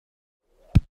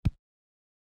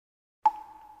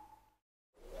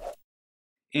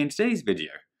In today's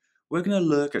video, we're going to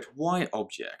look at why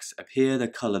objects appear the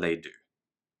color they do.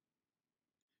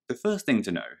 The first thing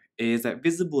to know is that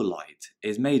visible light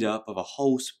is made up of a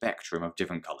whole spectrum of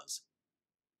different colors.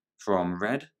 From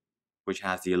red, which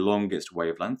has the longest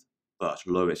wavelength but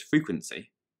lowest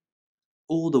frequency,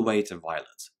 all the way to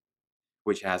violet,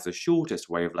 which has the shortest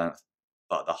wavelength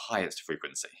but the highest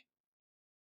frequency.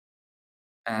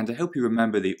 And to help you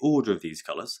remember the order of these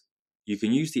colors, you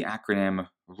can use the acronym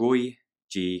ROY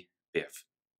G BIV,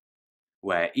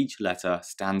 where each letter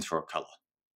stands for a color.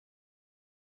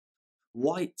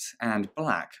 White and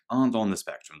black aren't on the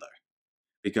spectrum though,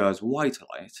 because white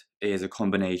light is a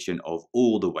combination of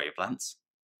all the wavelengths,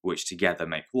 which together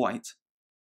make white,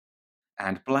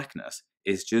 and blackness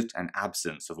is just an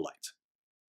absence of light.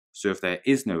 So if there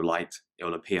is no light, it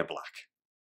will appear black.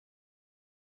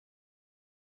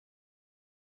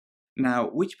 Now,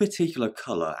 which particular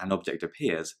color an object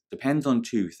appears depends on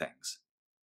two things: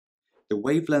 the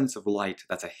wavelengths of light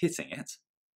that are hitting it,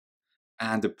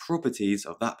 and the properties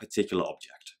of that particular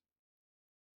object.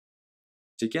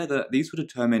 Together, these will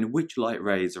determine which light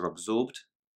rays are absorbed,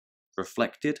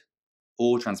 reflected,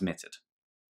 or transmitted,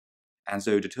 and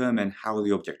so determine how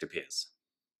the object appears.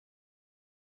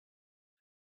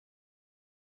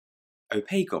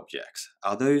 Opaque objects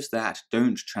are those that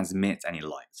don't transmit any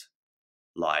light,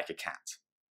 like a cat.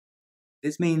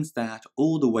 This means that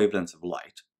all the wavelengths of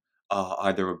light are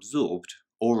either absorbed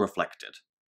or reflected,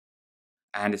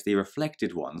 and it's the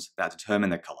reflected ones that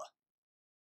determine the color.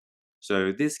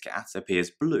 So this cat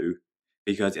appears blue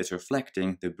because it's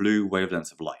reflecting the blue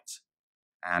wavelengths of light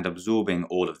and absorbing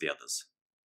all of the others.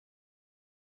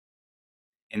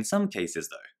 In some cases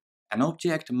though, an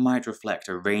object might reflect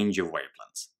a range of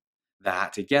wavelengths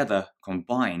that together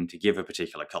combine to give a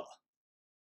particular color.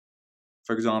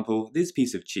 For example, this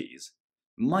piece of cheese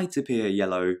might appear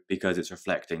yellow because it's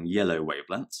reflecting yellow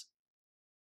wavelengths,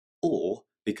 or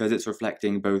because it's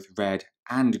reflecting both red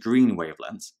and green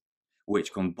wavelengths,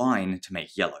 which combine to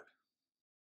make yellow.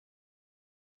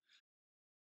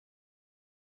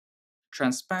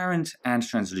 Transparent and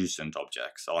translucent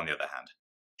objects, on the other hand,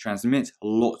 transmit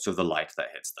lots of the light that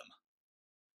hits them,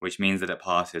 which means that it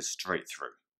passes straight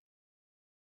through.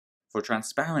 For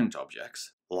transparent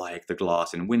objects, like the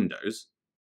glass in windows,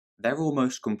 they're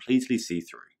almost completely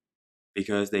see-through,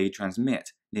 because they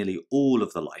transmit nearly all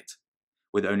of the light,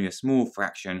 with only a small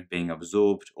fraction being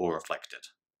absorbed or reflected.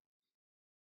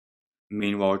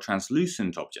 Meanwhile,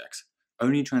 translucent objects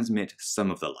only transmit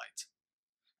some of the light,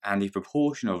 and the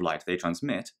proportion of light they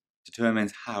transmit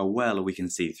determines how well we can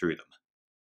see through them.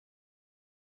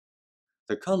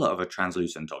 The color of a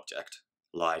translucent object,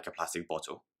 like a plastic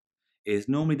bottle, is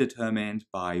normally determined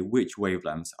by which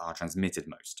wavelengths are transmitted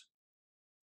most.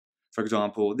 For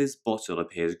example, this bottle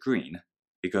appears green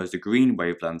because the green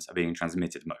wavelengths are being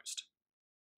transmitted most,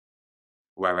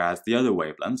 whereas the other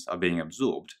wavelengths are being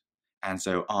absorbed and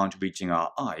so aren't reaching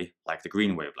our eye like the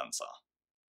green wavelengths are.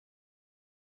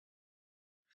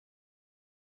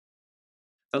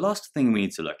 The last thing we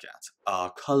need to look at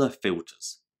are color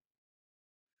filters,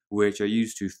 which are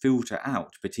used to filter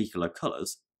out particular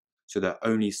colors so that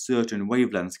only certain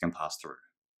wavelengths can pass through.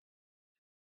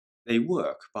 They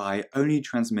work by only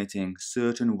transmitting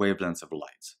certain wavelengths of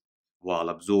light, while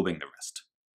absorbing the rest.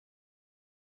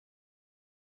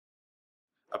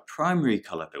 A primary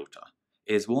color filter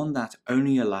is one that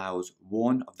only allows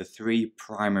one of the three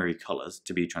primary colors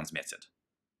to be transmitted,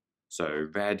 so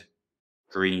red,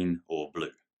 green, or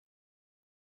blue.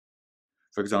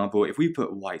 For example, if we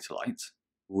put white light,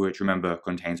 which remember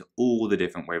contains all the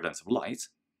different wavelengths of light,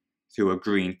 through a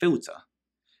green filter,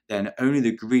 then only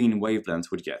the green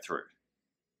wavelengths would get through.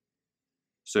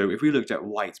 So if we looked at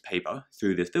white paper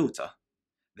through this filter,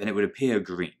 then it would appear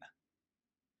green,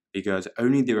 because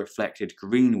only the reflected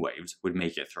green waves would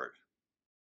make it through.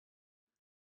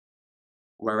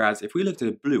 Whereas if we looked at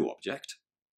a blue object,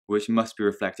 which must be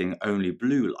reflecting only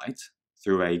blue light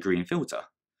through a green filter,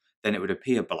 then it would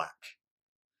appear black,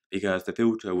 because the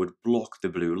filter would block the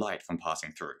blue light from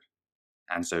passing through,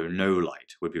 and so no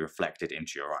light would be reflected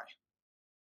into your eye.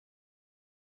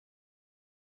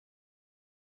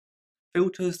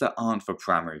 Filters that aren't for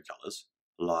primary colors,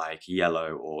 like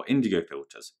yellow or indigo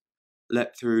filters,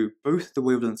 let through both the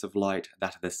wavelengths of light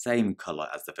that are the same color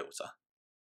as the filter,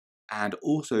 and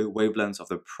also wavelengths of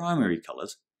the primary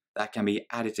colors that can be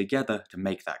added together to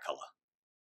make that color.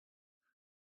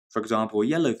 For example,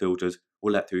 yellow filters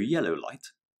will let through yellow light,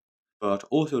 but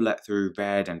also let through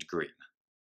red and green,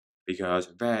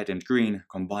 because red and green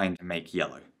combine to make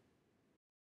yellow.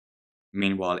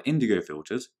 Meanwhile, indigo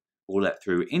filters will let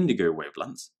through indigo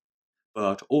wavelengths,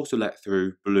 but also let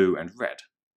through blue and red,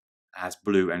 as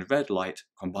blue and red light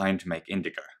combine to make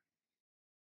indigo.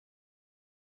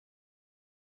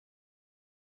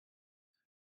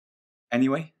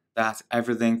 Anyway, that's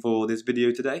everything for this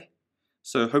video today.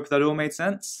 So hope that all made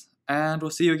sense, and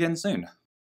we'll see you again soon.